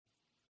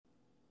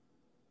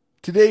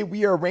Today,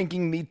 we are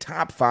ranking the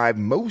top 5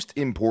 most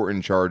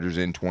important Chargers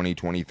in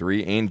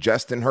 2023, and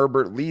Justin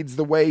Herbert leads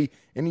the way,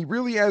 and he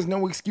really has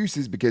no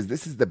excuses because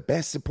this is the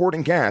best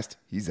supporting cast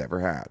he's ever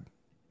had.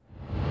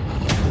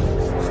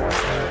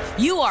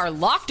 You are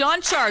Locked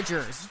On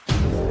Chargers,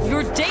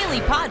 your daily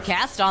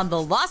podcast on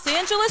the Los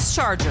Angeles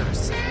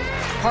Chargers,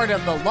 part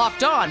of the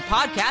Locked On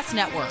Podcast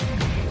Network,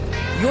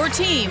 your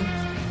team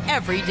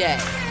every day.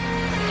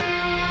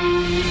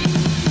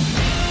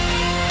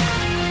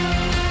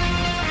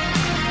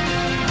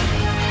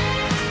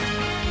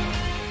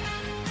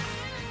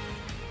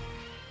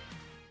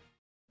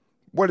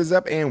 What is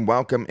up, and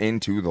welcome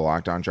into the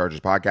Locked On Chargers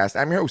podcast.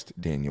 I'm your host,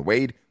 Daniel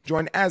Wade,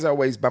 joined as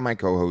always by my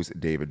co-host,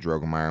 David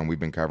Drogemeyer, and we've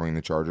been covering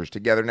the Chargers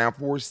together now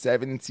for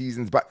 7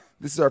 seasons, but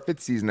this is our 5th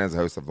season as a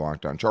host of the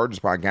Locked On Chargers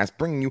podcast,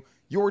 bringing you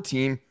your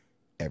team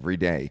every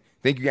day.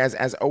 Thank you guys,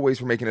 as always,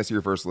 for making us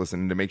your first listen,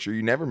 and to make sure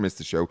you never miss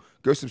the show,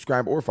 go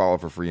subscribe or follow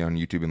for free on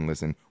YouTube and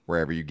listen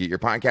wherever you get your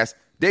podcasts.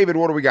 David,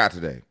 what do we got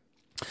today?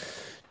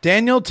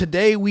 Daniel,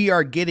 today we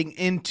are getting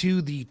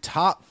into the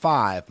top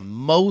 5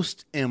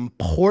 most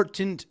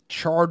important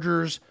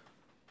Chargers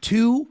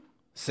to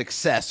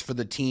success for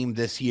the team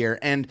this year.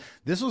 And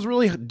this was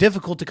really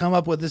difficult to come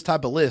up with this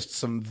type of list.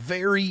 Some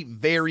very,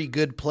 very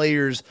good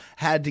players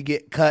had to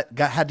get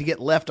had to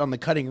get left on the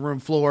cutting room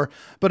floor.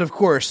 But of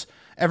course,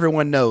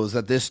 everyone knows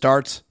that this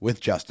starts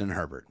with Justin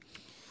Herbert.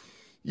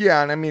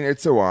 Yeah, and I mean,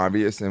 it's so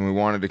obvious, and we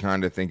wanted to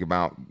kind of think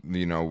about,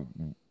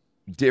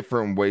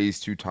 different ways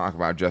to talk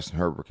about Justin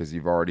Herbert because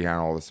you've already had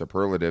all the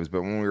superlatives.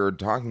 But when we were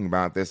talking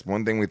about this,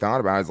 one thing we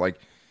thought about is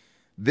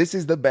this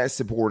is the best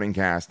supporting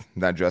cast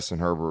that Justin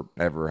Herbert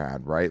ever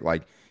had, right?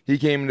 Like, he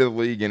came into the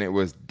league and it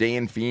was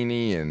Dan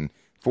Feeney and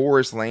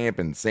Forrest Lamp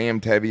and Sam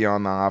Tevye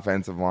on the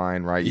offensive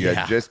line, right? You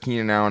had just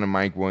Keenan Allen and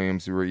Mike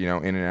Williams who were,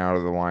 in and out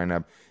of the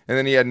lineup. And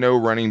then he had no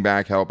running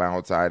back help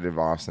outside of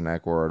Austin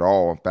Eckler at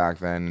all back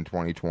then in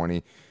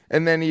 2020.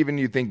 And then even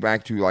you think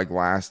back to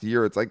last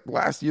year, it's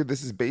last year,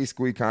 this is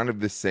basically kind of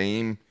the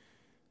same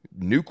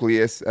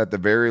nucleus at the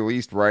very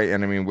least, right?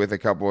 And I mean, with a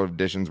couple of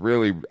additions,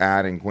 really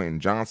adding Quentin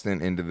Johnston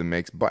into the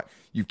mix, but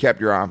you've kept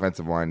your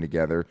offensive line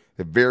together.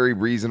 A very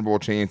reasonable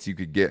chance you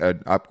could get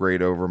an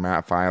upgrade over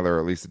Matt Filer, or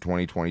at least the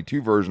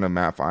 2022 version of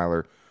Matt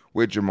Filer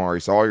with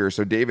Jamari Sawyer.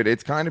 So David,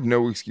 it's kind of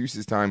no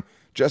excuses time.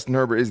 Justin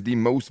Herbert is the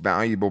most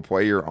valuable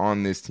player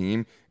on this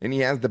team, and he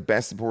has the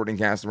best supporting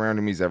cast around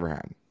him he's ever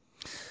had.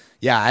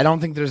 Yeah, I don't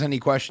think there's any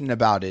question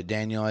about it,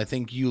 Daniel. I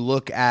think you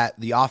look at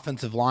the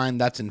offensive line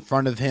that's in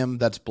front of him,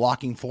 that's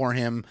blocking for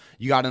him.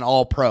 You got an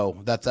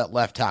all-pro that's at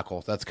left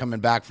tackle that's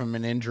coming back from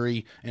an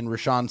injury in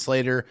Rashawn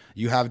Slater.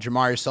 You have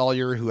Jamari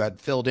Sawyer, who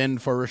had filled in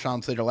for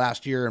Rashawn Slater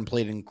last year and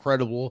played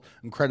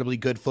incredibly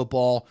good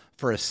football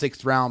for a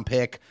 6th-round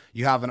pick.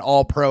 You have an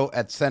all-pro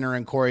at center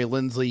in Corey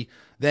Linsley.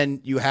 Then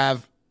you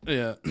have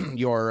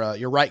your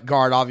right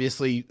guard,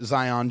 obviously,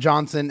 Zion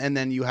Johnson, and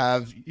then you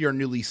have your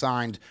newly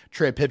signed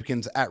Trey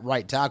Pipkins at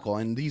right tackle.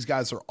 And these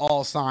guys are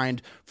all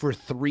signed for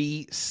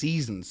 3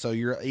 seasons. So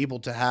you're able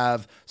to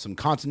have some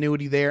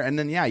continuity there. And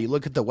then, you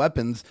look at the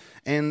weapons,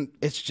 and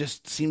it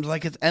just seems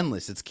like it's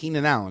endless. It's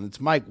Keenan Allen. It's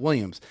Mike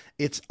Williams.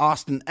 It's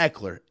Austin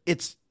Eckler.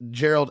 It's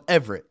Gerald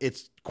Everett.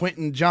 It's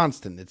Quentin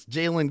Johnston. It's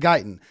Jalen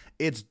Guyton.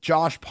 It's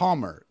Josh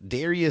Palmer,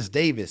 Darius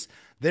Davis.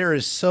 There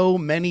is so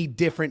many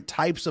different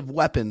types of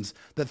weapons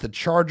that the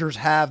Chargers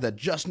have, that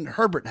Justin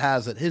Herbert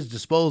has at his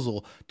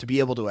disposal to be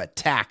able to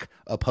attack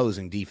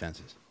opposing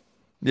defenses.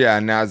 Yeah,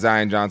 now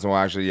Zion Johnson will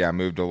actually,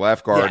 move to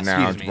left guard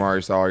now.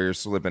 Jamari Sawyer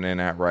slipping in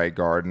at right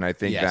guard. And I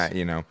think that,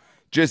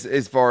 just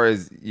as far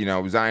as,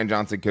 Zion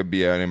Johnson could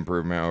be an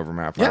improvement over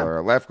Matt Filer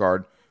at left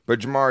guard. But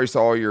Jamari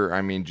Sawyer,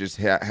 I mean, just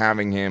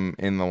having him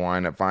in the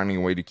lineup, finding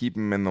a way to keep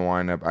him in the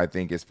lineup, I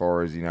think as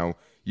far as,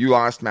 you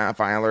lost Matt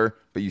Filer,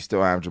 but you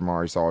still have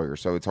Jamari Sawyer.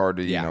 So it's hard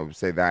to,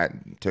 say that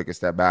took a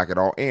step back at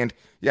all. And,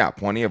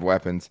 plenty of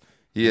weapons.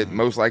 He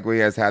most likely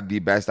has had the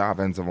best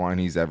offensive line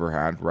he's ever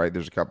had, right?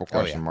 There's a couple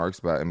question marks,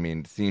 but, I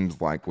mean, it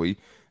seems likely.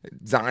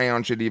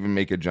 Zion should even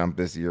make a jump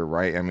this year,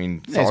 right? I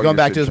mean, he's going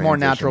back to his more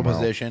natural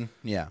position.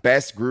 Yeah.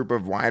 Best group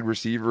of wide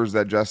receivers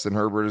that Justin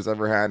Herbert has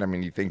ever had. I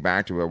mean, you think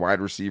back to a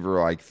wide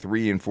receiver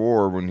 3 and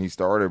 4 when he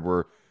started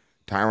were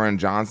Tyron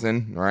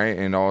Johnson, right?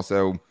 And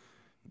also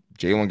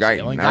Jalen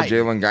Guyton. Now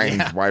Jalen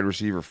Guyton's wide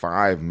receiver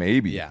 5,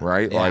 maybe,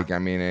 right? Yeah.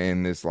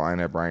 In this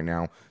lineup right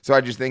now. So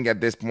I just think at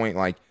this point,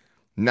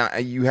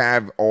 you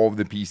have all of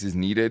the pieces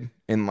needed.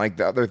 And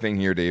the other thing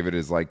here, David,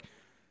 is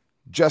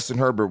Justin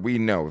Herbert, we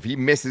know if he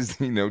misses,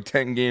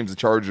 10 games, the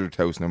Chargers are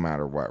toast no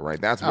matter what, right?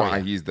 That's why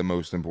he's the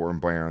most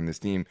important player on this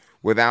team.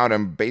 Without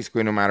him,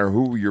 basically, no matter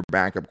who your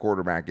backup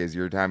quarterback is,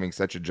 you're having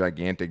such a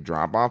gigantic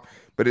drop-off.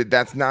 But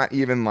that's not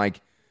even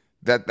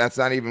that's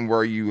not even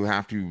where you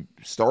have to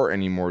start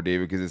anymore,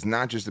 David, because it's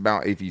not just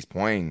about if he's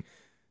playing.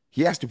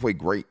 He has to play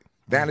great.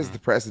 That is the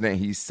precedent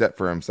he's set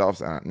for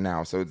himself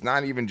now. So it's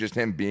not even just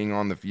him being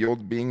on the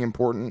field being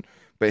important,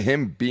 but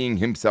him being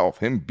himself,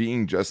 him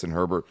being Justin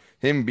Herbert,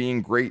 him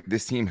being great.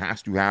 This team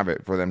has to have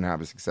it for them to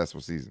have a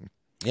successful season.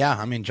 Yeah,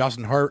 I mean,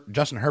 Justin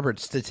Herbert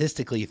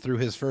statistically through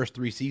his first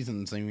 3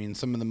 seasons, I mean,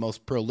 some of the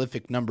most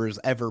prolific numbers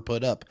ever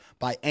put up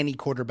by any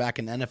quarterback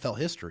in NFL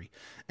history.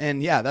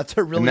 And yeah, that's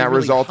a really, and that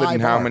really resulted high in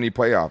how bar. many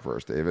playoff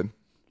berths, David?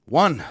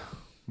 One.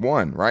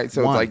 Right?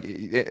 So One. it's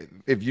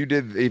like if you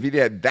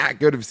had that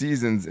good of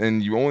seasons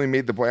and you only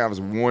made the playoffs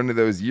one of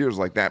those years,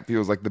 like that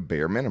feels like the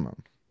bare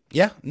minimum.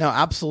 Yeah, no,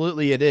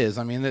 absolutely it is.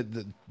 I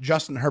mean,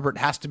 Justin Herbert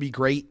has to be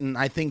great, and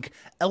I think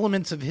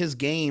elements of his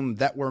game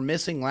that were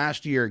missing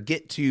last year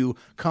get to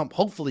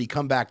hopefully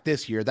come back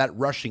this year. That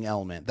rushing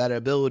element, that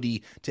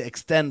ability to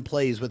extend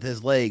plays with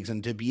his legs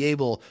and to be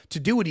able to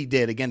do what he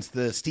did against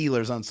the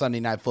Steelers on Sunday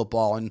Night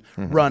Football and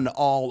run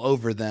all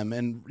over them.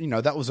 And, you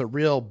know, that was a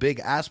real big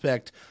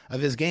aspect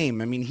of his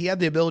game. I mean, he had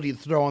the ability to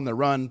throw on the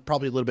run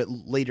probably a little bit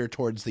later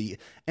towards the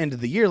end of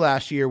the year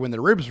last year when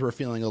the ribs were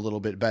feeling a little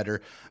bit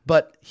better,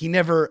 but he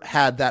never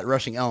had that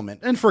rushing element,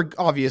 and for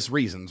obvious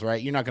reasons,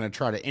 right? You're not going to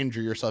try to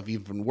injure yourself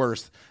even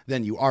worse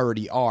than you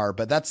already are,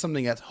 but that's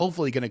something that's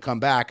hopefully going to come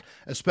back,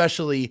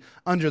 especially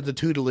under the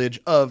tutelage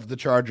of the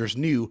Chargers'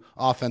 new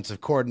offensive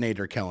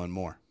coordinator, Kellen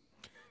Moore.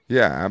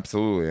 Yeah,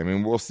 absolutely. I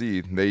mean, we'll see.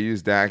 They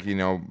used Dak,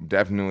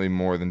 definitely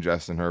more than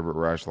Justin Herbert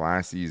rushed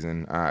last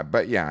season.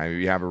 But yeah,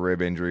 you have a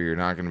rib injury, you're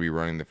not going to be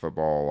running the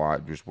football a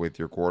lot just with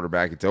your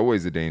quarterback. It's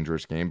always a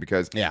dangerous game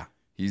because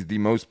he's the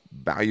most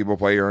valuable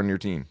player on your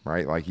team,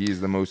 right? Like, he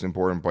is the most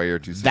important player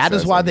to success. That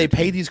is why they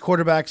pay these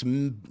quarterbacks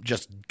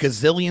just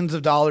gazillions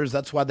of dollars.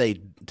 That's why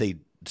they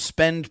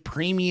spend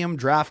premium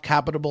draft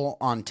capital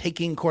on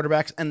taking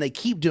quarterbacks, and they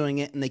keep doing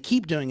it, and they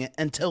keep doing it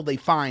until they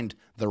find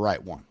the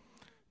right one.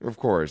 Of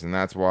course, and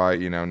that's why,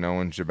 no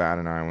one should bat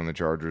an eye when the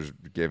Chargers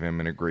give him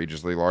an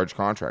egregiously large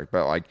contract.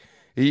 But, like,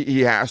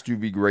 he has to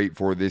be great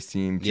for this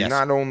team to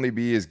not only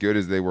be as good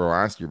as they were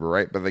last year,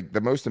 but like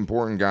the most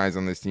important guys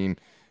on this team,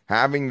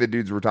 having the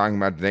dudes we're talking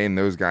about today and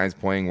those guys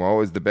playing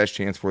well is the best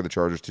chance for the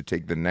Chargers to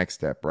take the next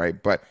step,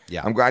 right? But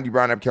I'm glad you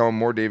brought up Kellen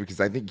Moore, David, because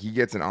I think he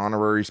gets an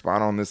honorary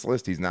spot on this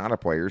list. He's not a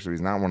player, so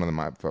he's not one of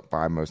the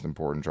 5 most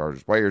important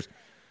Chargers players.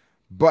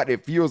 But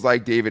it feels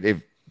like, David,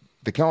 if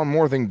the Kellen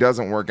Moore thing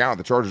doesn't work out,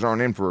 the Chargers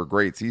aren't in for a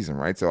great season,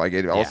 right? So like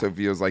it also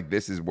feels like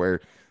this is where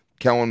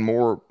Kellen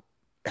Moore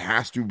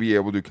has to be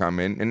able to come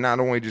in and not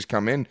only just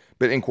come in,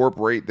 but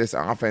incorporate this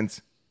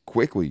offense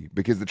quickly,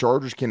 because the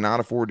Chargers cannot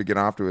afford to get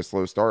off to a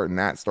slow start, and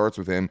that starts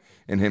with him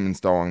and him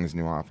installing this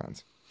new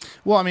offense.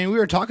 Well, I mean, we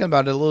were talking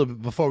about it a little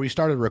bit before we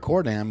started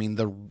recording. I mean,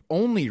 the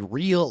only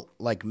real,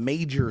 like,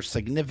 major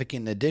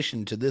significant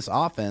addition to this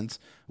offense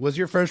was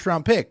your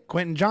first-round pick,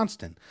 Quentin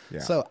Johnston.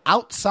 Yeah. So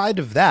outside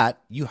of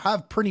that, you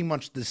have pretty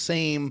much the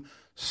same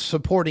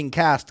supporting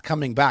cast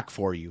coming back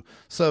for you.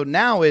 So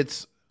now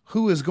it's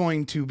who is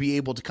going to be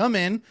able to come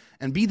in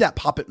and be that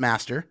puppet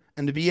master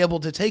and to be able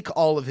to take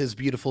all of his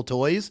beautiful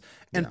toys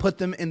and put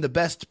them in the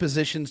best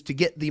positions to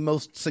get the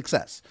most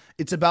success.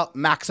 It's about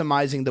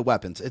maximizing the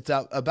weapons. It's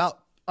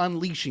about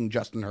unleashing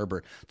Justin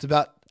Herbert. It's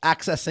about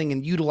accessing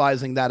and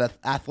utilizing that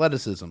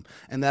athleticism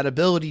and that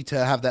ability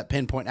to have that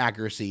pinpoint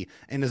accuracy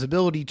and his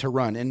ability to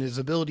run and his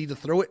ability to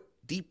throw it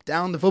deep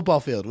down the football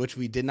field, which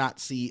we did not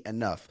see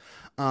enough.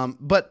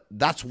 But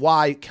that's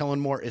why Kellen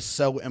Moore is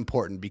so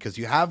important, because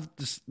you have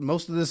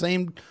most of the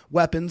same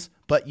weapons,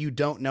 but you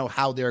don't know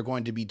how they're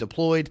going to be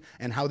deployed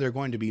and how they're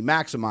going to be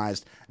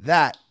maximized.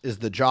 That is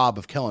the job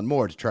of Kellen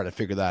Moore, to try to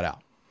figure that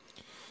out.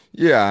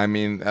 Yeah, I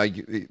mean,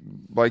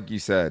 like you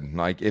said,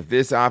 like, if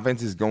this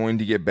offense is going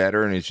to get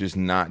better and it's just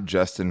not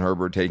Justin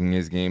Herbert taking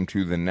his game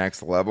to the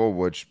next level,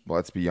 which,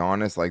 let's be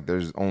honest, like,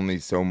 there's only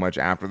so much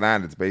after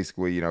that. It's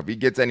basically, if he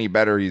gets any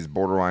better, he's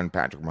borderline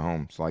Patrick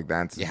Mahomes. Like,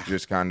 that's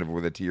just kind of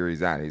where the tier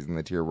he's at. He's in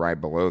the tier right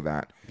below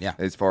that,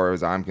 as far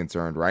as I'm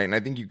concerned, right? And I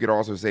think you could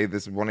also say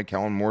this is one of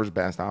Kellen Moore's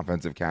best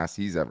offensive casts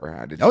he's ever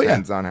had. It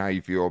depends on how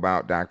you feel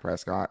about Dak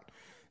Prescott.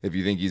 If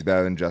you think he's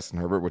better than Justin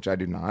Herbert, which I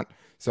do not.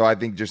 So I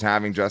think just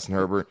having Justin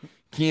Herbert,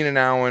 Keenan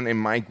Allen, and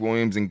Mike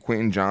Williams and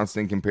Quentin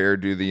Johnston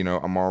compared to the,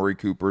 Amari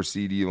Cooper,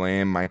 CeeDee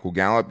Lamb, Michael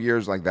Gallup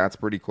years, like, that's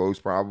pretty close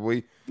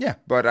probably. Yeah.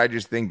 But I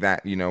just think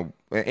that,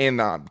 and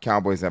the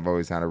Cowboys have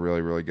always had a really,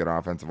 really good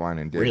offensive line,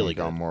 and David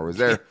Moore was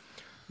there.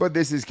 But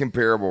this is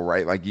comparable,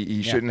 right? Like,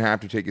 he shouldn't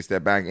have to take a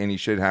step back, and he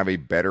should have a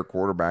better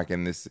quarterback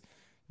in this,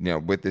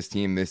 with this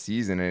team this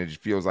season. And it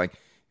just feels like,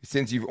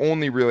 since you've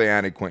only really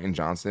added Quentin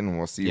Johnston, and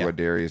we'll see what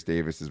Darius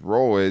Davis's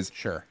role is.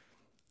 Sure.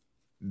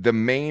 The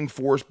main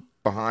force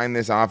behind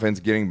this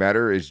offense getting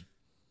better is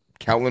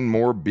Kellen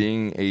Moore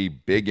being a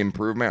big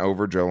improvement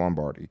over Joe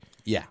Lombardi.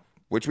 Yeah.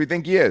 Which we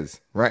think he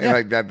is, right? Yeah.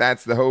 Like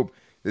that's the hope.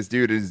 This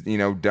dude has,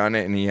 done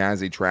it, and he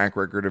has a track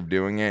record of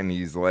doing it, and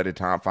he's led a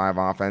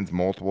top-5 offense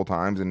multiple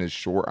times in his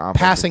short offense.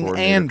 Passing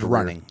and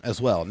running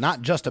as well.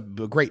 Not just a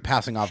great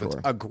passing offense,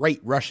 a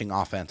great rushing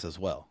offense as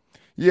well.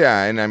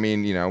 Yeah, and I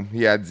mean,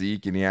 he had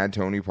Zeke and he had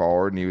Tony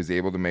Pollard, and he was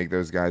able to make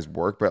those guys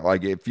work. But,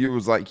 like, it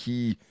feels like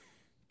he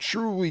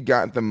truly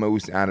got the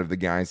most out of the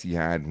guys he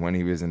had when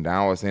he was in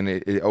Dallas. And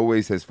it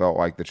always has felt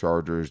like the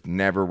Chargers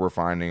never were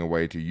finding a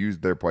way to use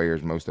their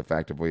players most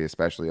effectively,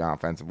 especially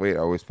offensively. It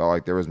always felt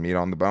like there was meat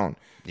on the bone.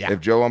 Yeah. If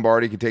Joe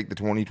Lombardi could take the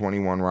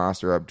 2021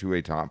 roster up to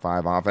a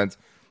top-5 offense,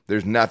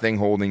 There's nothing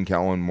holding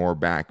Kellen Moore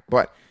back,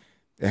 but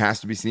it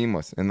has to be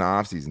seamless in the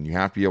offseason. You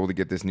have to be able to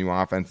get this new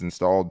offense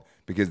installed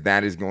because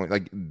that is going,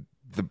 like,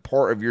 the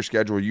part of your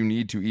schedule you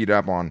need to eat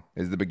up on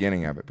is the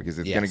beginning of it because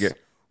it's going to get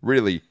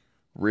really,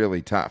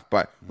 really tough.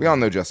 But we all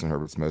know Justin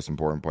Herbert's the most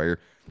important player.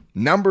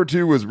 Number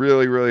 2 was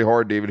really, really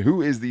hard, David.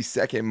 Who is the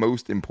second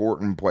most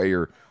important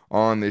player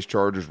on this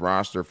Chargers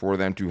roster for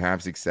them to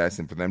have success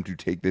and for them to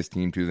take this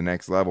team to the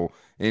next level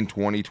in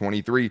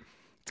 2023?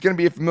 It's going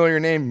to be a familiar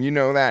name. You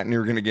know that, and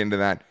you're going to get into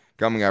that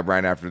coming up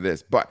right after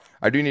this. But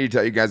I do need to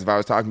tell you guys, if I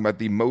was talking about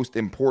the most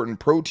important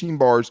protein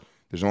bars,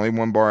 there's only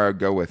one bar I would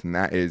go with, and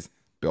that is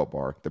Built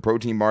Bar. The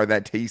protein bar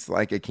that tastes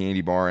like a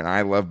candy bar, and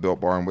I love Built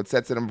Bar. And what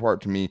sets it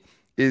apart to me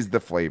is the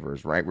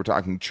flavors, right? We're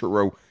talking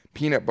churro,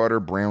 peanut butter,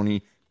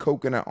 brownie,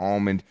 coconut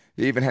almond.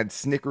 They even had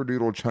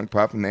snickerdoodle chunk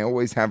puff, and they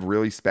always have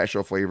really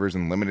special flavors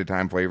and limited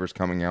time flavors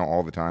coming out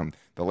all the time.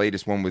 The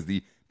latest one was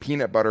the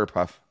peanut butter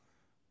puff.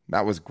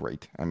 That was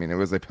great. I mean, it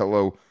was a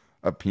pillow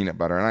of peanut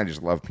butter, and I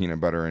just love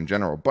peanut butter in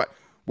general. But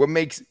what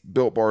makes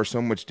Built Bar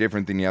so much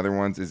different than the other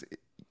ones is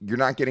you're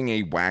not getting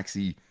a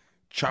waxy,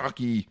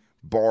 chalky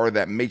bar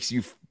that makes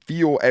you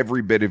feel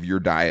every bit of your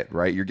diet,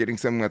 right? You're getting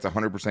something that's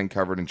 100%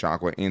 covered in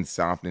chocolate and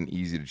soft and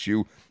easy to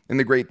chew. And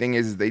the great thing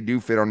is they do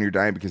fit on your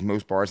diet because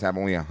most bars have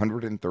only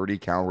 130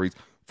 calories,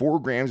 4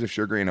 grams of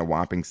sugar, and a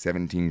whopping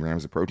 17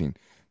 grams of protein.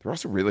 They're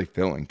also really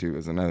filling, too,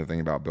 is another thing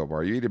about Built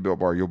Bar. You eat a Built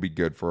Bar, you'll be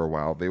good for a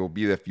while. They will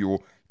be the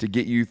fuel to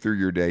get you through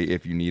your day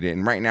if you need it.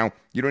 And right now,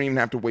 you don't even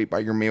have to wait by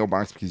your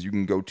mailbox because you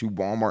can go to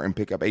Walmart and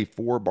pick up a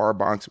 4-bar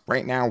box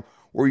right now,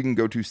 or you can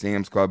go to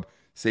Sam's Club,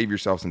 save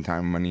yourself some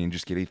time and money, and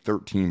just get a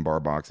 13-bar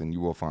box, and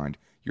you will find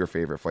your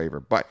favorite flavor.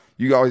 But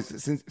you guys,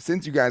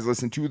 since you guys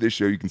listen to this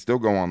show, you can still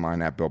go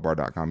online at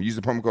BuiltBar.com. Use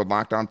the promo code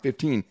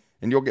LOCKEDON15,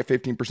 and you'll get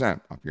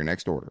 15% off your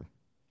next order.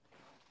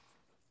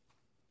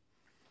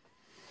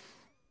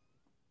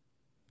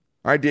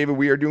 All right, David,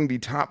 we are doing the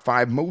top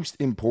 5 most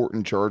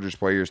important Chargers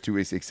players to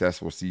a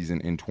successful season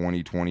in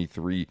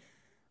 2023.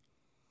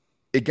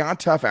 It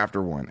got tough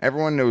after one.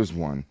 Everyone knows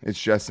one.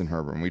 It's Justin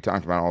Herbert, and we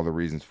talked about all the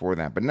reasons for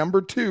that. But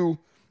number 2,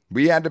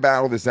 we had to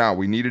battle this out.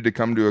 We needed to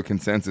come to a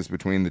consensus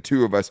between the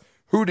two of us.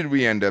 Who did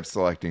we end up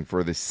selecting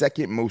for the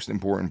second most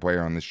important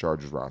player on this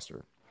Chargers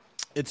roster?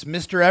 It's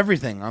Mr.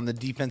 Everything on the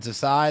defensive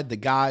side, the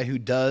guy who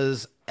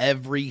does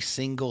every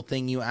single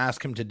thing you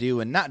ask him to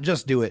do, and not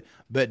just do it,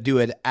 but do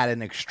it at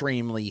an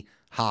extremely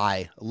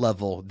high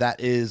level.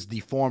 That is the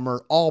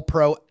former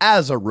All-Pro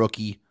as a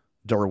rookie,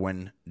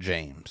 Derwin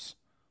James.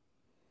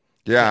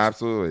 Yeah,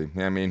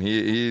 absolutely. I mean,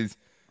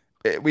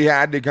 we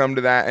had to come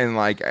to that, and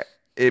like,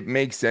 it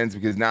makes sense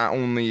because not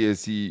only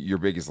is he your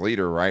biggest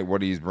leader, right?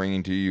 What he's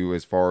bringing to you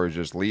as far as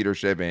just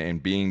leadership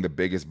and being the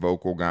biggest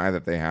vocal guy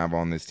that they have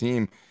on this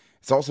team.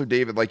 It's also,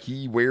 David, like,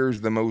 he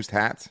wears the most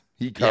hats.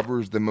 He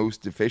covers the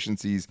most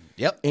deficiencies.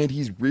 Yep. And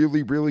he's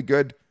really, really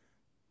good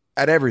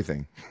at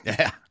everything.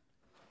 Yeah.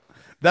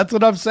 That's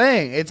what I'm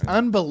saying. It's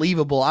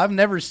unbelievable. I've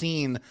never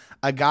seen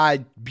a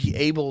guy be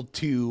able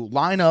to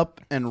line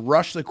up and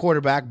rush the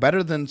quarterback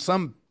better than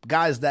some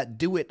guys that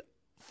do it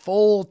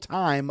full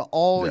time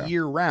all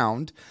year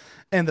round.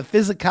 And the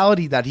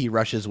physicality that he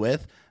rushes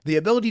with, the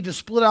ability to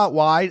split out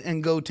wide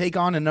and go take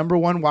on a number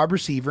 1 wide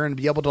receiver and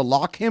be able to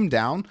lock him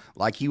down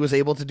like he was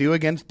able to do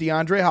against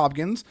DeAndre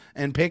Hopkins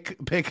and pick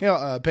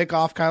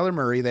off Kyler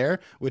Murray there,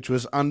 which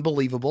was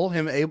unbelievable.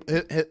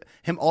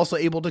 Him also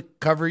able to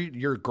cover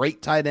your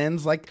great tight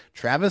ends like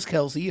Travis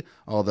Kelce,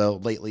 although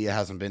lately it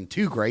hasn't been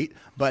too great,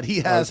 but he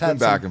has had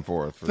back and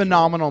forth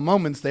phenomenal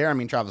moments there. I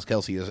mean, Travis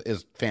Kelce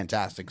is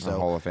fantastic. So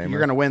Hall of Famer. You're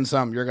going to win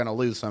some, you're going to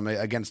lose some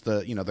against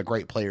the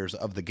great players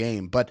of the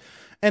game,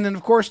 and then,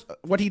 of course,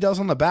 what he does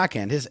on the back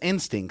end, his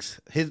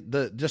instincts,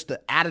 just the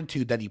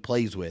attitude that he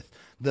plays with,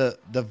 the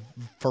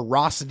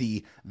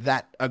ferocity,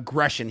 that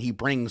aggression he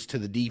brings to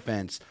the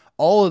defense,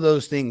 all of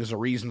those things are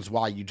reasons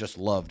why you just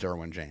love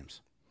Derwin James.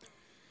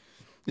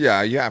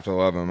 Yeah, you have to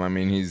love him. I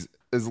mean, he's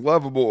as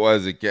lovable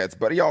as it gets,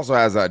 but he also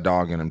has that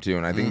dog in him, too.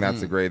 And I think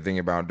that's the great thing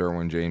about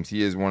Derwin James.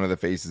 He is one of the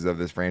faces of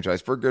this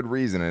franchise for good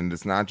reason, and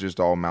it's not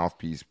just all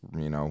mouthpiece,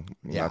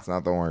 That's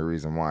not the only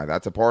reason why.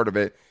 That's a part of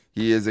it.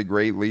 He is a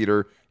great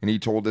leader, and he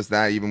told us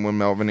that even when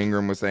Melvin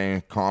Ingram was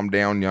saying, calm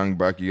down, young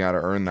buck, you got to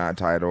earn that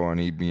title, and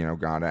he,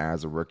 got it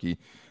as a rookie.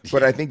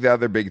 But I think the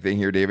other big thing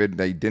here, David,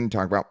 that he didn't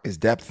talk about is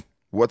depth.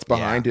 What's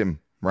behind him,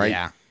 right?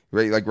 Yeah.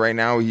 Right, like right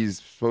now, he's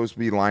supposed to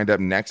be lined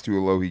up next to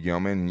Alohi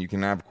Gilman, and you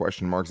can have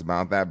question marks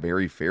about that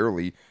very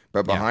fairly.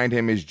 But behind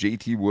him is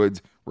J.T.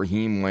 Woods,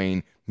 Raheem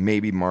Lane,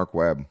 maybe Mark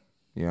Webb.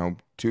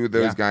 2 of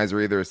those guys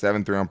are either a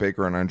 7th-round pick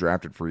or an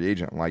undrafted free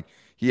agent. Like,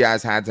 he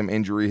has had some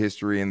injury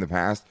history in the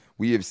past.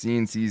 We have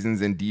seen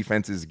seasons and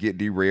defenses get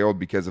derailed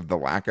because of the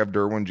lack of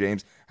Derwin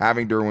James.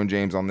 Having Derwin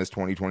James on this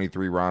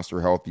 2023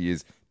 roster healthy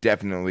is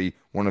definitely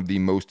one of the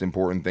most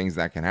important things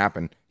that can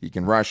happen. He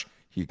can rush,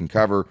 he can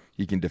cover,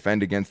 he can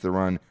defend against the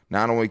run.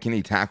 Not only can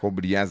he tackle,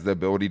 but he has the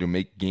ability to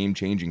make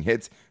game-changing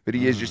hits, but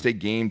he is just a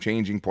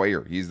game-changing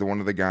player. He's one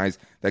of the guys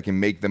that can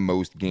make the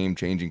most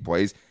game-changing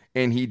plays,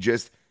 and he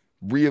just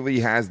really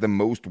has the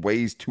most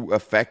ways to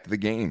affect the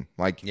game.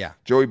 Like, Yeah.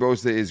 Joey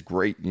Bosa is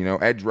great.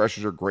 Edge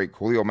rushers are great.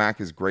 Khalil Mack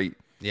is great.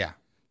 Yeah.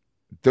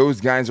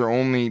 Those guys are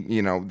only,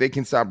 they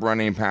can stop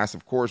running and pass,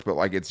 of course, but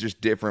like it's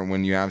just different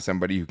when you have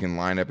somebody who can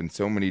line up in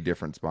so many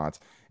different spots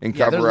and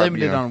cover they're up.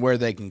 limited on where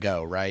they can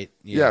go, right?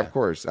 Yeah, of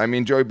course. I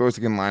mean, Joey Bosa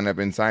can line up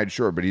inside,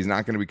 sure, but he's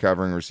not going to be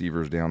covering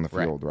receivers down the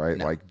field, right?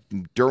 No. Like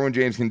Derwin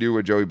James can do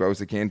what Joey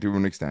Bosa can to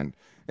an extent,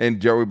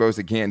 and Joey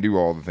Bosa can't do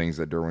all the things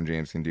that Derwin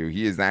James can do.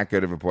 He is that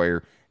good of a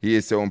player. He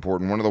is so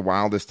important. One of the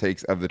wildest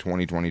takes of the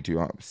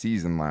 2022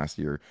 season last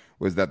year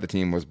was that the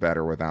team was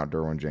better without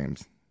Derwin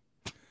James.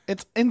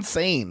 It's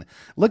insane.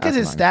 Look at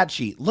his stat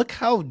sheet. Look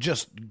how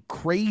just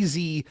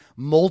crazy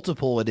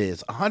multiple it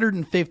is.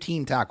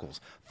 115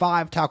 tackles,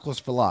 5 tackles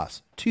for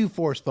loss, 2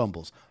 forced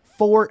fumbles,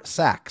 4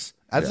 sacks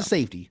as a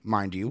safety,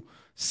 mind you,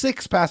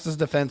 6 passes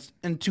defense,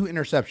 and 2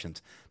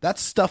 interceptions.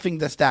 That's stuffing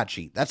the stat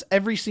sheet. That's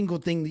every single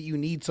thing that you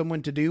need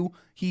someone to do.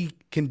 He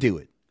can do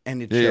it.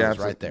 And it shows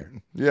right there.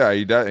 Yeah,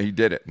 he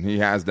did it. He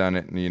has done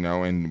it,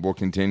 and will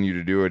continue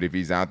to do it if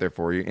he's out there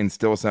for you. And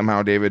still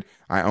somehow, David,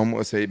 I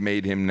almost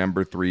made him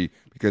number 3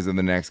 because of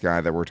the next guy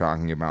that we're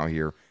talking about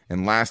here.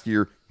 And last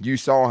year, you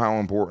saw how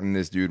important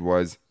this dude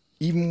was,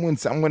 even when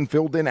someone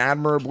filled in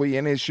admirably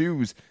in his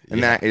shoes.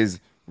 And that is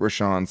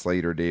Rashawn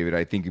Slater, David.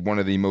 I think one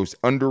of the most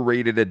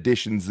underrated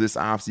additions this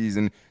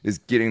offseason is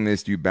getting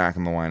this dude back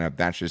in the lineup.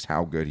 That's just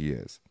how good he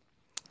is.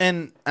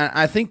 And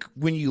I think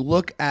when you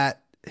look at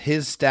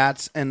his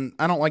stats, and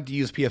I don't like to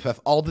use PFF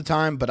all the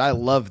time, but I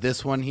love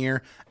this one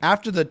here.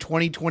 After the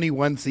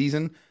 2021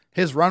 season,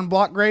 his run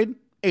block grade,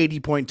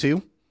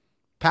 80.2.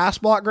 Pass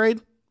block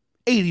grade,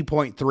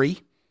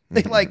 80.3.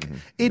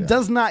 It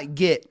does not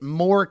get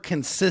more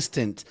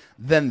consistent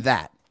than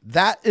that.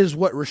 That is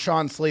what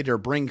Rashawn Slater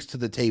brings to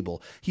the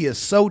table. He is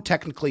so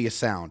technically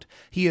sound.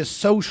 He is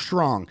so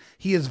strong.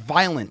 He is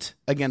violent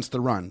against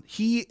the run.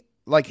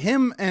 Like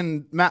him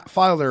and Matt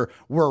Filer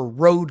were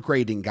road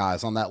grading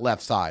guys on that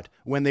left side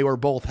when they were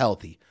both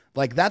healthy.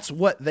 Like that's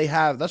what they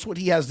have. That's what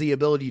he has the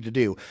ability to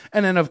do.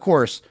 And then of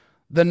course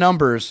the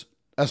numbers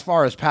as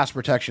far as pass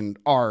protection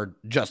are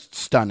just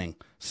stunning.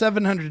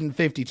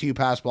 752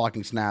 pass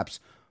blocking snaps,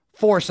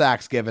 4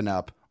 sacks given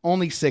up,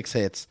 only 6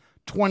 hits,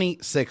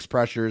 26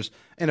 pressures.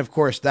 And of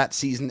course that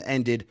season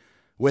ended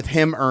with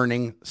him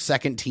earning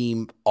second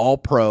team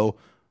All-Pro,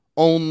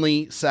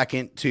 only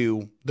second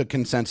to the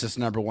consensus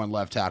number 1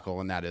 left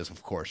tackle, and that is,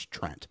 of course,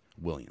 Trent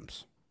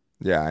Williams.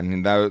 Yeah,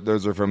 and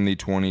those are from the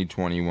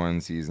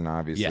 2021 season,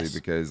 obviously,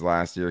 because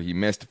last year he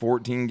missed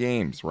 14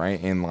 games,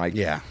 right? And,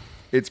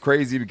 it's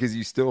crazy because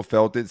you still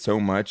felt it so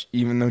much,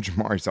 even though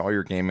Jamari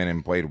Sawyer came in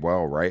and played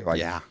well, right?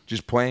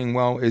 Just playing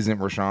well isn't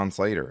Rashawn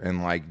Slater.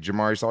 And,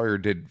 Jamari Sawyer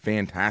did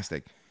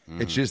fantastic.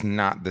 It's just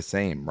not the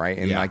same, right?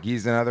 And,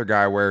 he's another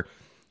guy where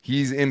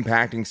he's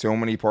impacting so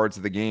many parts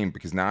of the game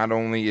because not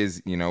only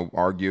is,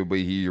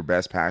 arguably he your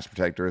best pass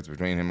protector, it's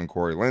between him and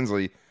Corey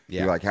Linsley,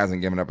 who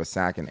hasn't given up a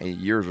sack in 8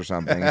 years or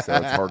something, so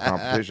it's hard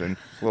competition,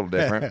 a little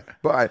different.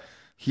 But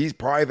he's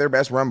probably their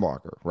best run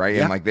blocker, right?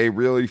 Yeah. And they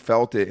really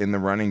felt it in the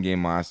running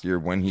game last year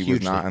when he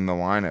was not in the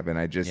lineup. And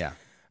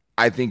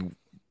I think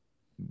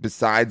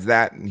besides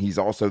that, he's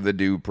also the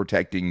dude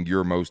protecting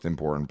your most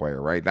important player,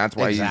 right? That's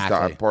why he's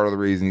part of the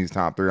reason he's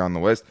top 3 on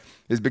the list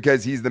is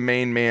because he's the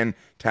main man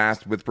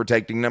tasked with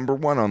protecting number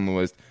 1 on the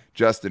list,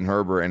 Justin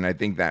Herbert. And I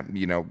think that,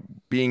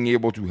 being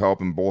able to help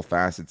in both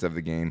facets of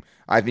the game,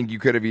 I think you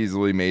could have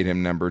easily made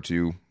him number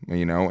 2,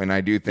 and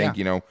I do think,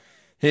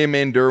 him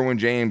and Derwin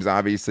James,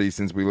 obviously,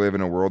 since we live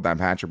in a world that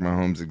Patrick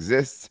Mahomes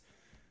exists,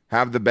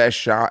 have the best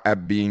shot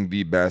at being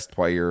the best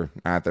player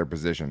at their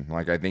position.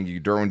 I think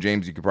Derwin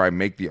James, you could probably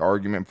make the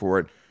argument for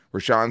it.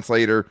 Rashawn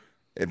Slater,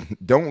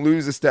 don't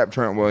lose a step,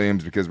 Trent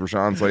Williams, because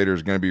Rashawn Slater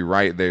is going to be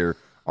right there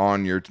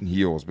on your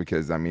heels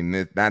because,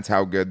 that's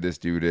how good this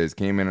dude is.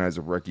 Came in as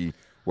a rookie,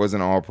 was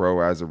an All-Pro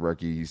as a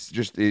rookie.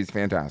 He's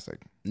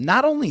fantastic.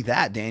 Not only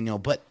that, Daniel,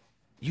 but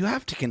you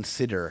have to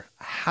consider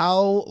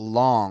how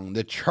long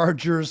the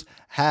Chargers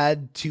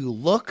had to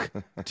look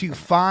to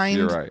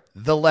find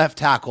the left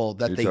tackle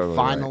that they totally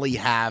finally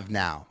have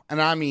now. And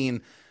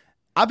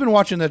I've been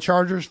watching the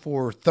Chargers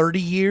for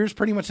 30 years,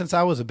 pretty much since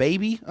I was a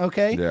baby,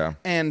 okay? Yeah.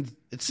 And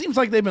it seems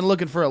like they've been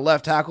looking for a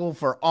left tackle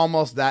for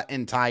almost that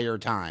entire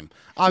time.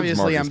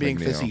 Obviously, I'm being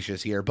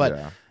facetious here,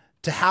 but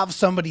to have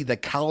somebody the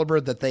caliber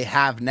that they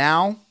have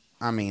now,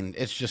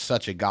 it's just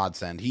such a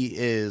godsend. He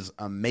is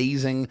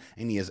amazing,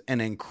 and he is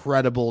an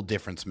incredible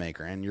difference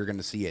maker, and you're going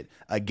to see it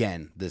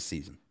again this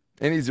season.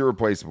 And he's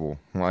irreplaceable.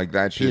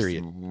 That's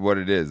just what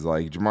it is.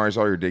 Jamari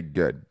Sawyer did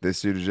good. This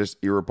dude is just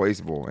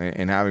irreplaceable,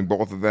 and having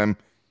both of them,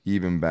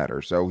 even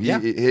better. So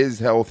his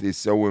health is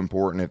so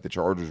important if the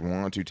Chargers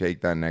want to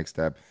take that next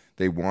step.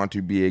 They want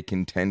to be a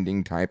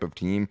contending type of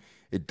team.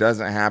 It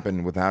doesn't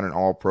happen without an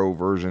all-pro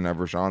version of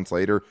Rashawn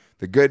Slater.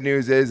 The good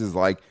news is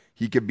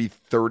he could be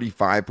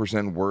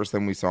 35% worse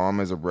than we saw him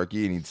as a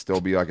rookie, and he'd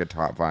still be a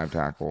top 5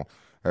 tackle.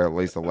 or at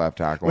least a left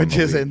tackle. Which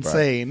is league.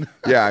 insane.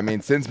 But, yeah, I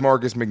mean, since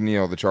Marcus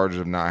McNeil, the Chargers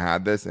have not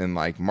had this, and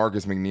like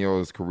Marcus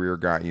McNeil's career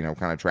got,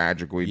 kind of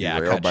tragically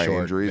derailed by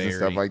injuries and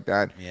stuff like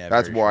that. Yeah,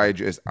 that's why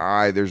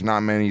there's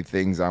not many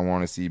things I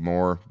want to see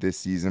more this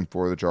season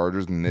for the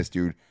Chargers than this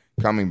dude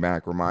coming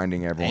back,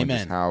 reminding everyone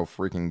just how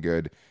freaking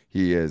good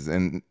he is.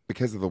 And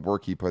because of the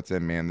work he puts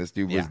in, man, this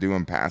dude was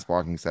doing pass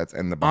blocking sets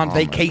in the Bahamas. On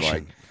vacation.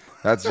 Like,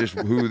 that's just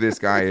who this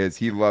guy is.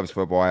 He loves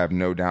football. I have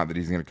no doubt that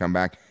he's going to come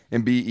back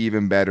and be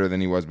even better than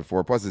he was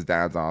before. Plus, his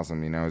dad's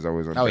awesome. He's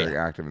always very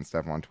active and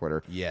stuff on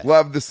Twitter. Yeah.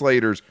 Love the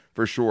Slaters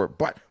for sure.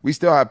 But we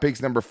still have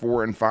picks number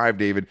 4 and 5,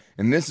 David.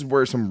 And this is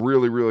where some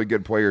really, really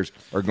good players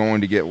are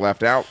going to get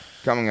left out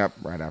coming up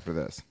right after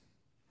this.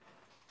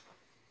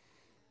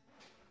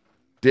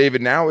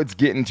 David, now it's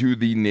getting to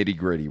the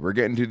nitty-gritty. We're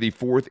getting to the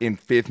 4th and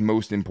 5th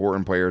most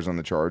important players on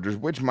the Chargers,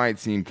 which might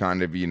seem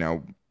kind of,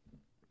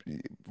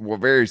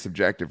 very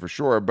subjective for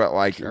sure, but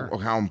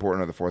how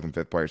important are the 4th and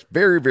 5th players?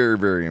 Very, very,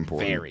 very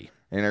important. Very.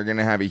 And they're going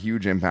to have a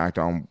huge impact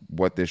on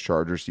what this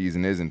Chargers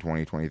season is in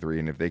 2023,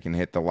 and if they can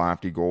hit the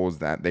lofty goals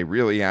that they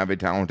really have a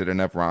talented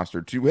enough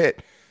roster to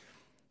hit.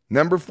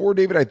 Number 4,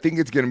 David, I think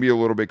it's going to be a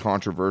little bit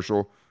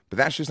controversial, but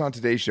that's just on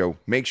today's show.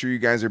 Make sure you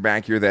guys are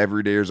back here. The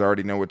everydayers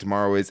already know what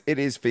tomorrow is. It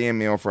is Fan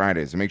Mail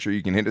Friday, so make sure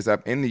you can hit us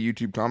up in the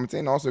YouTube comments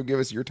and also give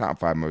us your top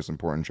 5 most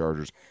important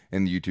Chargers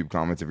in the YouTube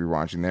comments if you're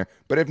watching there.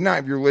 But if not,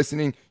 if you're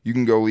listening, you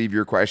can go leave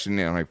your question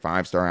in a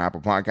 5-star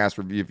Apple Podcast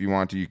review if you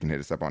want to. You can hit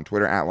us up on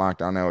Twitter at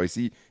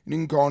LockedOnLAC, and you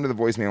can call into the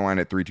voicemail line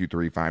at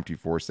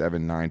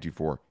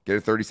 323-524-7924. Get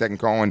a 30-second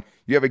call, and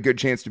you have a good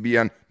chance to be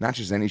on not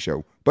just any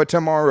show, but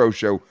tomorrow's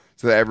show,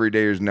 so the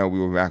everydayers know we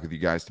will be back with you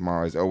guys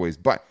tomorrow as always.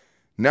 But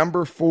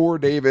number 4,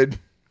 David,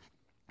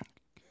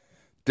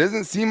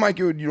 doesn't seem like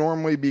it would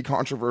normally be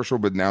controversial,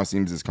 but now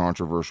seems as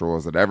controversial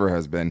as it ever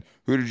has been.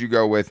 Who did you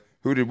go with?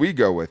 Who did we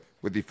go with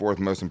the 4th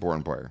most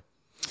important player?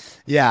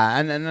 Yeah,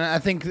 and I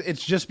think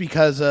it's just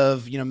because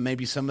of,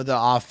 maybe some of the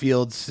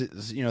off-field,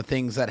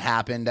 things that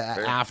happened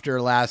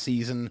after last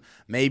season,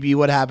 maybe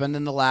what happened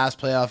in the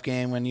last playoff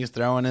game when he's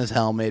throwing his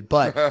helmet.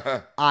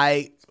 But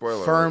I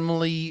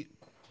firmly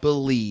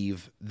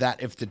believe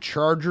that if the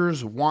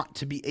Chargers want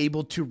to be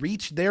able to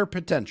reach their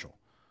potential,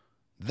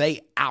 they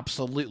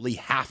absolutely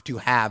have to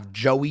have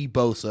Joey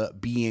Bosa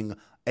being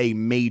a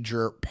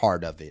major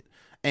part of it.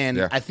 And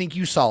I think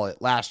you saw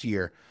it last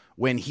year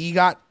when he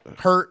got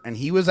hurt and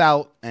he was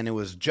out and it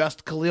was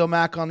just Khalil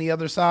Mack on the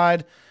other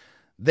side.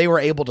 They were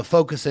able to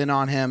focus in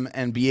on him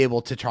and be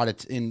able to try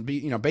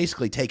to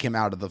basically take him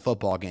out of the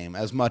football game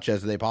as much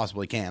as they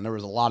possibly can. There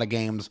was a lot of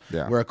games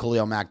where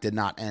Khalil Mack did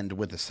not end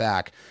with a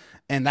sack.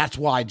 And that's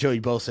why Joey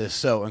Bosa is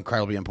so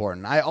incredibly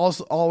important. I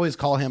also always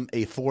call him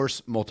a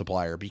force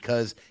multiplier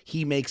because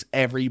he makes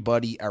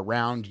everybody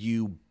around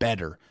you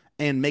better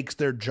and makes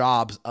their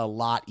jobs a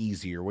lot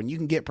easier. When you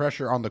can get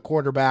pressure on the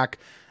quarterback,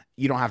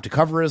 you don't have to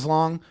cover as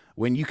long.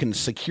 When you can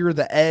secure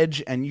the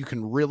edge and you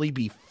can really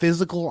be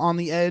physical on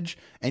the edge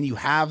and you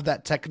have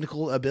that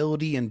technical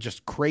ability and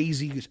just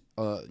crazy,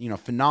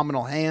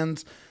 phenomenal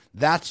hands,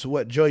 that's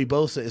what Joey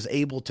Bosa is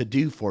able to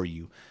do for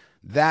you.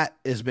 That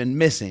has been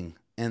missing.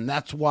 And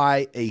that's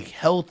why a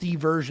healthy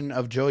version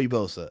of Joey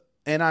Bosa,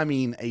 and I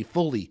mean a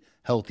fully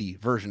healthy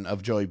version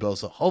of Joey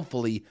Bosa,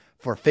 hopefully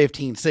for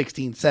 15,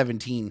 16,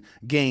 17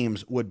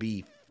 games would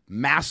be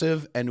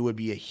massive and would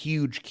be a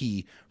huge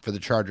key for the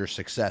Chargers'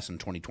 success in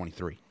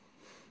 2023.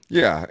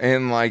 Yeah,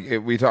 and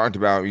we talked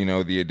about,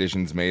 the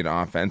additions made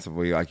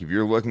offensively. Like, if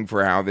you're looking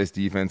for how this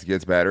defense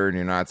gets better and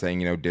you're not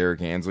saying,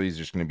 Derrick Hensley is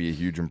just going to be a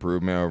huge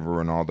improvement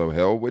over Ronaldo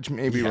Hill, which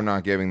maybe we're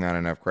not giving that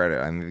enough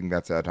credit. I think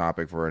that's a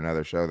topic for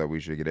another show that we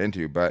should get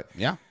into. But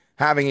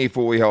having a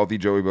fully healthy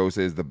Joey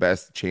Bosa is the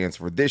best chance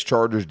for this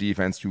Chargers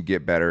defense to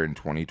get better in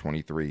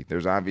 2023.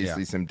 There's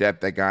obviously some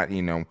depth that got,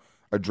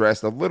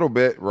 addressed a little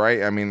bit,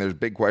 right? I mean, there's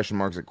big question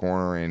marks at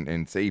corner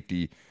and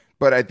safety.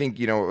 But I think,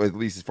 at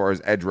least as far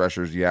as edge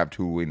rushers, you have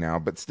Tuli now.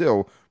 But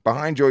still,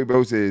 behind Joey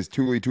Bosa is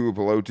Tuli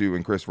Tuipulotu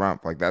and Chris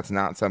Rumpf. Like, that's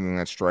not something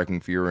that's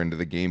striking fear into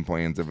the game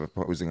plans of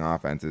opposing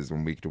offenses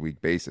on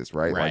week-to-week basis,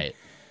 right? Right.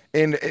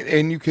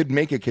 And you could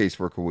make a case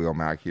for Khalil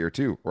Mack here,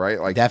 too,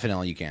 right? Like,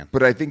 definitely you can.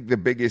 But I think the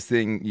biggest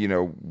thing,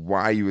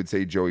 why you would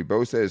say Joey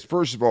Bosa is,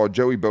 first of all,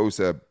 Joey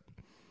Bosa,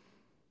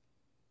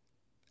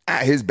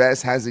 at his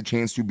best, has a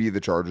chance to be the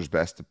Chargers'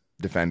 best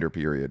defender,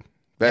 period.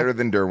 Better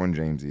than Derwin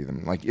James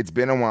even. Like, it's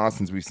been a while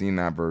since we've seen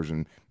that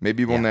version.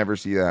 Maybe we'll never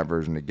see that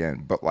version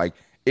again. But,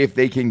 if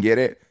they can get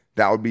it,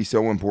 that would be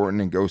so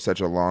important and go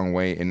such a long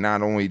way. And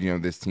not only,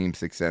 this team's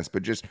success,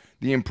 but just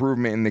the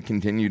improvement and the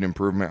continued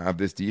improvement of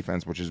this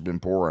defense, which has been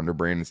poor under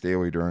Brandon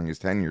Staley during his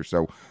tenure.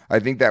 So I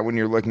think that when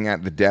you're looking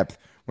at the depth,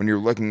 when you're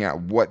looking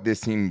at what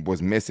this team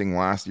was missing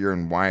last year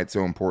and why it's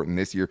so important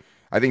this year,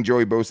 I think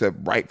Joey Bosa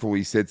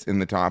rightfully sits in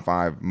the top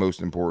 5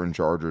 most important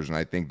Chargers. And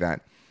I think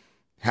that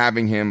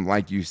having him,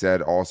 like you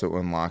said, also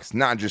unlocks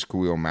not just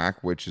Khalil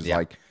Mack, which is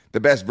the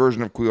best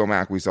version of Khalil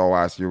Mack we saw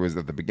last year was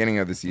at the beginning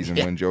of the season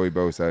when Joey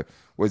Bosa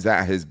was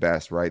at his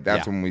best, right?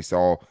 That's when we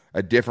saw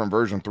a different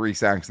version, 3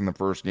 sacks in the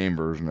first game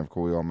version of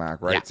Khalil Mack,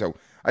 right? So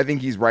I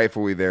think he's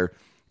rightfully there.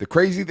 The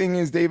crazy thing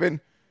is, David,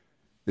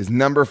 is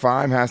number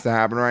 5 has to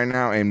happen right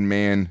now. And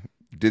man,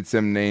 did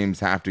some names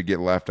have to get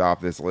left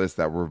off this list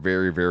that were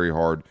very, very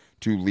hard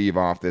to leave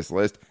off this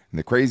list. And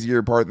the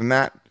crazier part than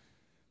that,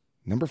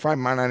 number 5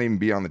 might not even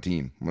be on the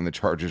team when the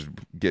Chargers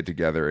get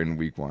together in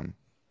week 1.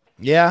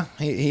 Yeah,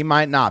 he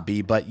might not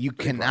be, but you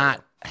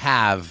cannot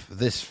have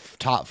this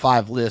top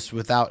 5 list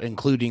without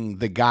including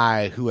the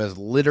guy who has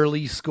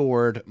literally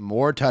scored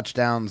more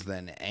touchdowns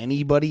than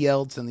anybody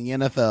else in the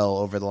NFL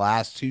over the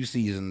last 2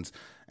 seasons.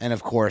 And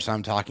of course,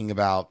 I'm talking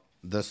about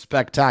the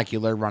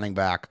spectacular running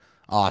back,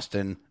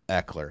 Austin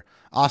Eckler.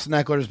 Austin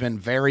Eckler has been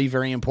very,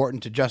 very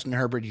important to Justin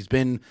Herbert. He's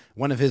been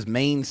one of his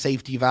main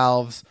safety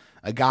valves,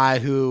 a guy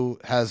who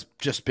has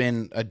just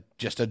been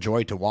just a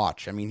joy to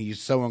watch. I mean,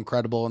 he's so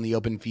incredible in the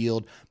open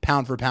field,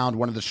 pound for pound,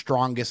 one of the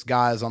strongest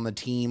guys on the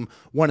team,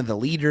 one of the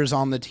leaders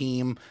on the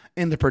team,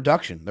 and the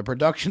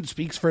production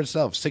speaks for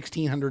itself.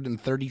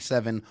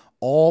 1,637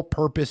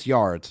 all-purpose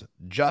yards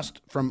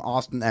just from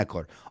Austin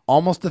Eckler.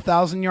 Almost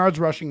 1,000 yards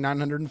rushing,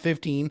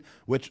 915,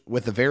 which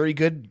with a very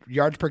good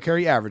yards per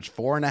carry average,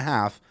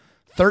 4.5,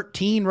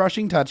 13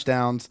 rushing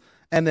touchdowns.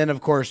 And then,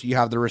 of course, you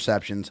have the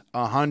receptions,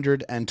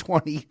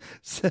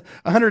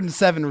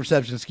 107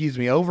 receptions,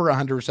 over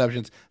 100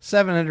 receptions,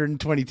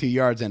 722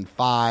 yards, and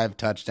 5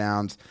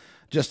 touchdowns.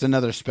 Just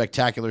another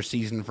spectacular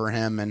season for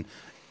him. And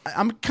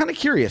I'm kind of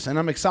curious, and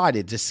I'm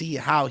excited to see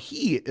how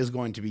he is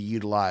going to be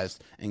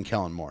utilized in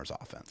Kellen Moore's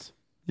offense.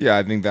 Yeah,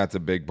 I think that's a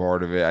big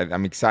part of it.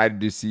 I'm excited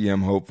to see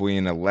him hopefully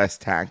in a less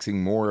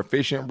taxing, more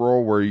efficient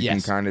role where you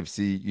can kind of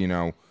see,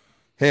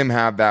 him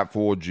have that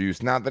full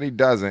juice. Not that he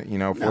doesn't,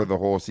 for the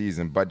whole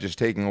season, but just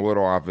taking a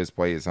little off his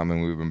plate is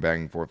something we've been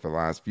begging for the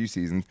last few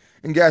seasons.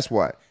 And guess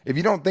what? If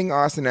you don't think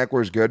Austin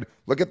Eckler is good,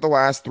 look at the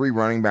last 3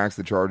 running backs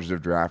the Chargers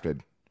have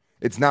drafted.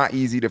 It's not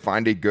easy to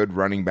find a good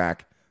running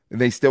back.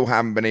 They still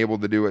haven't been able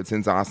to do it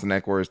since Austin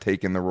Eckler has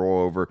taken the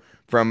role over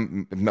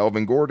from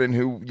Melvin Gordon,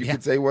 who you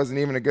could say wasn't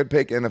even a good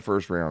pick in the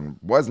first round.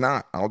 Was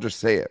not. I'll just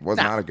say it. Was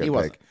not a good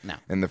pick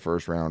in the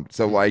first round.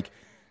 So,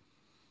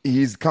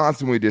 he's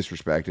constantly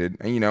disrespected,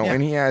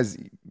 and he has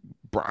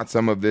brought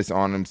some of this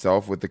on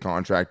himself with the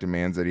contract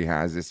demands that he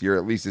has this year,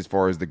 at least as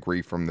far as the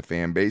grief from the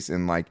fan base.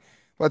 And,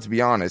 let's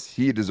be honest,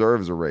 he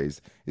deserves a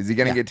raise. Is he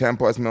going to get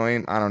 10+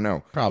 million? I don't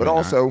know. Probably but not.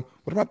 Also,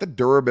 what about the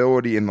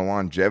durability and the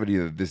longevity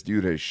that this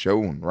dude has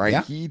shown, right?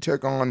 Yeah. He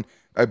took on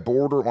a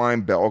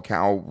borderline bell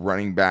cow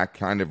running back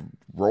kind of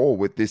role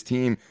with this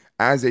team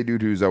as a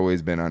dude who's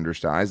always been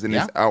undersized and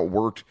has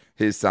outworked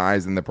his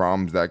size and the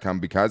problems that come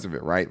because of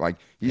it, right?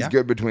 He's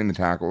good between the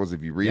tackles.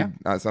 If you read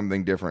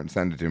something different,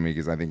 send it to me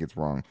because I think it's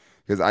wrong.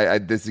 Because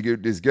this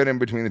is good in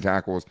between the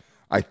tackles.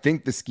 I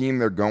think the scheme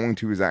they're going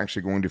to is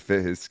actually going to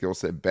fit his skill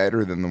set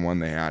better than the one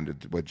they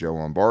had with Joe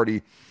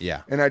Lombardi.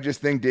 Yeah. And I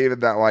just think, David,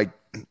 that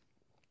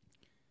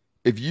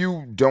if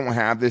you don't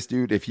have this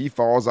dude, if he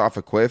falls off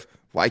a cliff,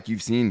 like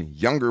you've seen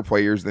younger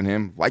players than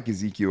him, like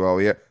Ezekiel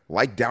Elliott,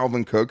 like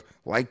Dalvin Cook,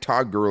 like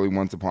Todd Gurley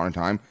once upon a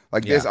time,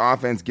 this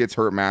offense gets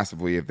hurt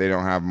massively if they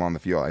don't have him on the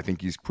field. I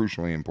think he's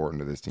crucially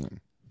important to this team.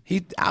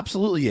 He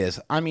absolutely is.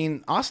 I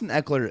mean, Austin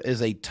Eckler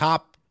is a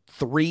top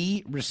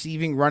 3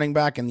 receiving running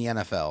back in the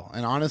NFL.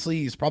 And honestly,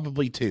 he's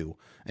probably 2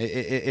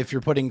 if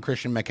you're putting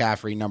Christian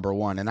McCaffrey number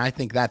 1. And I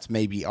think that's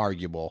maybe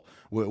arguable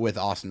with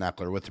Austin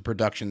Eckler, with the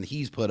production that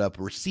he's put up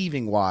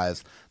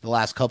receiving-wise the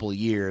last couple of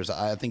years.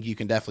 I think you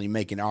can definitely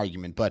make an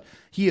argument. But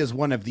he is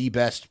one of the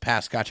best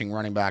pass-catching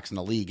running backs in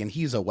the league, and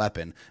he's a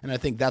weapon. And I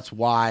think that's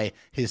why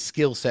his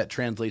skill set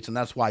translates, and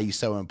that's why he's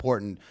so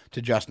important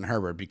to Justin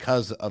Herbert,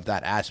 because of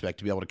that aspect,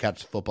 to be able to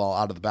catch the football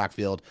out of the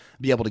backfield,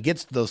 be able to get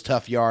to those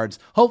tough yards.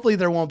 Hopefully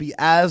there won't be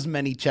as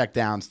many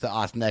checkdowns to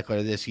Austin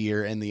Eckler this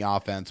year in the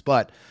offense,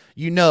 but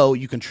you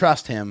can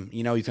trust him.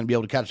 He's going to be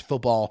able to catch the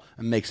football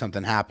and make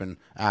something happen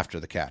after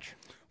the catch.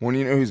 Well,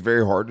 who's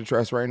very hard to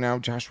trust right now?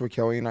 Joshua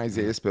Kelly and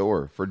Isaiah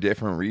Spiller for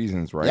different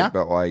reasons, right? Yeah.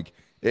 But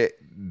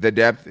the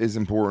depth is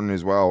important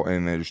as well,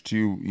 and there's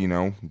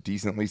 2,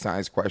 decently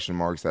sized question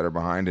marks that are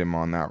behind him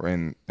on that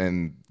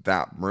in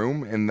that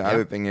room. And the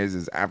other thing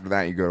is after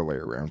that you go to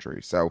Larry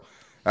Roundtree. So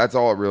that's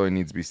all it really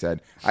needs to be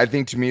said. I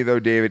think, to me though,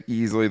 David,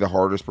 easily the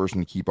hardest person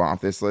to keep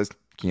off this list,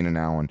 Keenan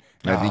Allen.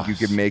 And I think you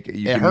could make a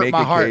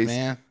case,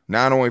 man,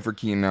 not only for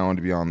Keenan Allen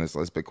to be on this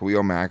list, but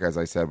Khalil Mack, as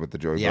I said with the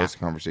Joey Bosa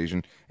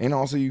conversation, and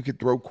also you could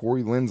throw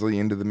Corey Linsley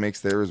into the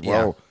mix there as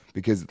well,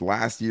 because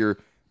last year,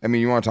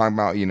 you want to talk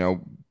about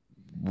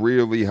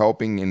really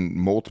helping in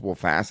multiple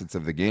facets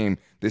of the game.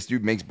 This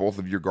dude makes both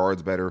of your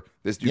guards better.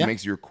 This dude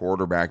makes your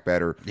quarterback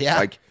better.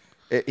 Yeah,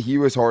 he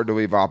was hard to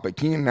leave off, but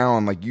Keenan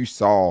Allen, you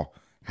saw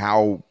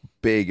how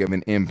big of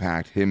an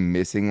impact him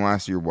missing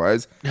last year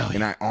was.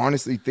 And I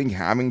honestly think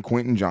having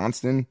Quentin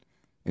Johnston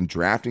and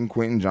drafting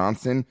Quentin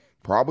Johnston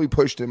probably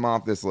pushed him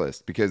off this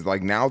list, because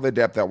now the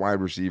depth at wide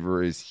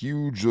receiver is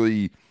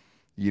hugely,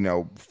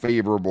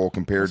 favorable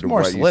compared to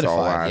what you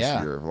saw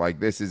last year.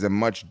 This is a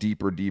much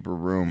deeper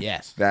room.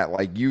 Yes.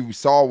 That you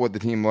saw what the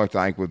team looked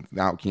like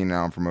without Keenan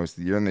Allen for most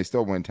of the year, and they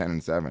still went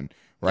 10-7,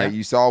 right? Yeah.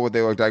 You saw what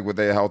they looked like with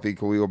a healthy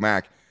Khalil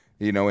Mack,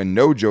 and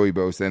no Joey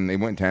Bosa, and they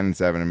went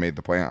 10-7 and made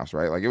the playoffs,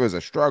 right? It was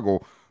a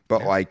struggle,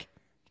 but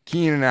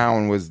Keenan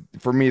Allen was,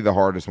 for me, the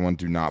hardest one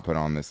to not put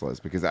on this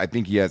list because I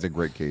think he has a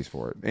great case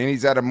for it. And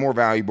he's at a more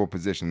valuable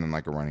position than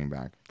like a running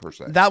back, per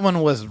se. That one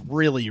was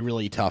really,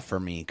 really tough for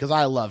me because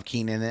I love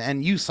Keenan,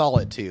 and you saw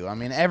it too. I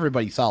mean,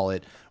 everybody saw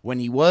it when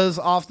he was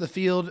off the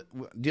field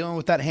dealing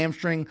with that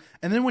hamstring,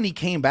 and then when he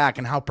came back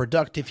and how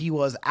productive he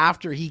was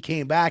after he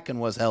came back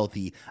and was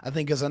healthy, I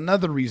think is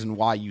another reason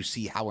why you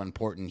see how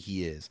important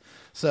he is.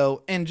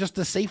 So, and just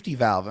the safety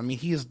valve, I mean,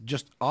 he is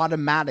just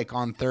automatic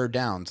on third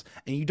downs,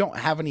 and you don't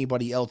have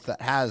anybody else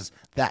that has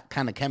that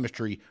kind of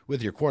chemistry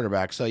with your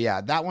quarterback. So yeah,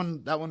 that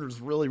one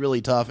was really,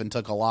 really tough and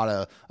took a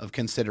lot of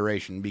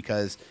consideration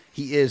because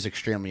he is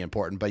extremely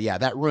important. But yeah,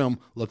 that room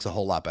looks a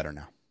whole lot better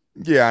now.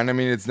 Yeah, and I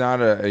mean it's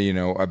not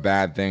a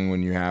bad thing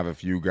when you have a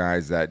few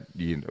guys that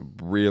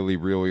really,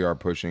 really are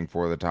pushing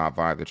for the top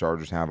 5. The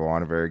Chargers have a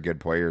lot of very good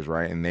players,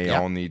 right? And they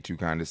all need to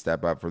kind of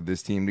step up for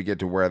this team to get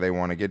to where they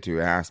want to get to.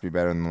 It has to be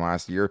better than the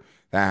last year.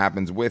 That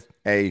happens with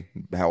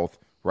health,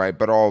 right?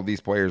 But all of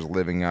these players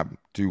living up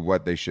to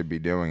what they should be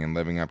doing and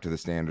living up to the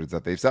standards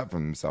that they've set for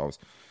themselves.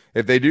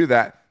 If they do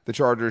that, the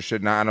Chargers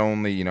should not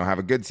only, have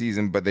a good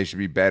season, but they should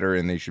be better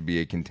and they should be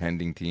a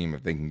contending team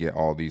if they can get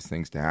all these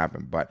things to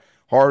happen. But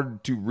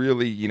hard to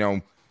really,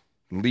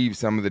 leave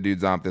some of the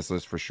dudes off this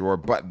list for sure.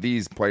 But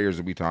these players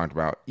that we talked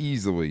about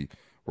easily,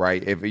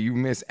 right? If you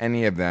miss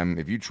any of them,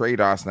 if you trade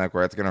Austin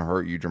Eckler, that's going to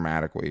hurt you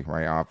dramatically,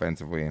 right?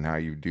 Offensively and how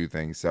you do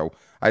things. So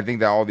I think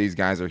that all these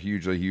guys are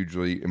hugely,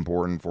 hugely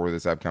important for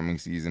this upcoming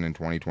season in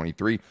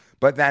 2023.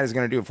 But that is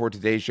going to do it for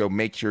today's show.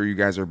 Make sure you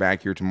guys are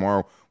back here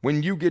tomorrow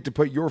when you get to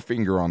put your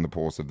finger on the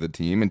pulse of the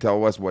team and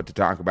tell us what to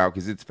talk about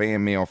because it's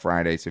Fan Mail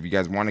Friday. So if you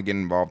guys want to get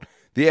involved,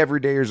 the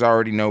everydayers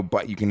already know,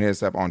 but you can hit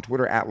us up on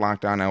Twitter at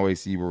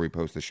LockedOnLAC where we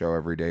post the show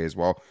every day as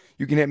well.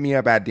 You can hit me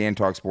up at Dan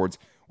Talk Sports,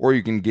 or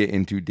you can get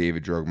into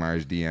David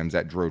Drogmeyer's DMs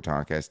at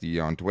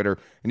DroTalkSD on Twitter.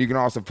 And you can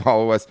also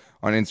follow us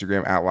on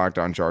Instagram at Locked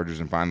On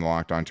Chargers and find the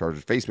Locked On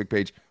Chargers Facebook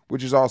page,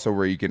 which is also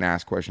where you can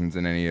ask questions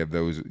in any of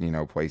those,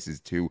 places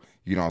too.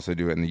 You can also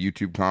do it in the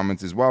YouTube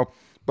comments as well.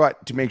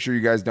 But to make sure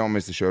you guys don't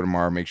miss the show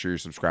tomorrow, make sure you're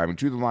subscribing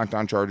to the Locked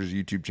On Chargers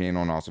YouTube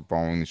channel and also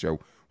following the show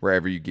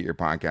wherever you get your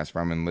podcast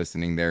from and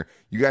listening there.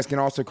 You guys can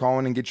also call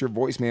in and get your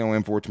voicemail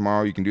in for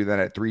tomorrow. You can do that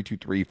at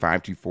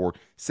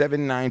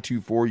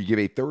 323-524-7924. You give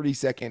a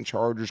 30-second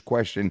Chargers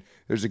question.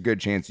 There's a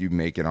good chance you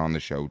make it on the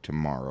show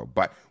tomorrow.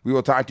 But we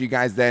will talk to you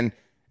guys then.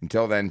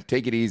 Until then,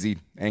 take it easy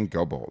and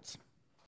go Bolts.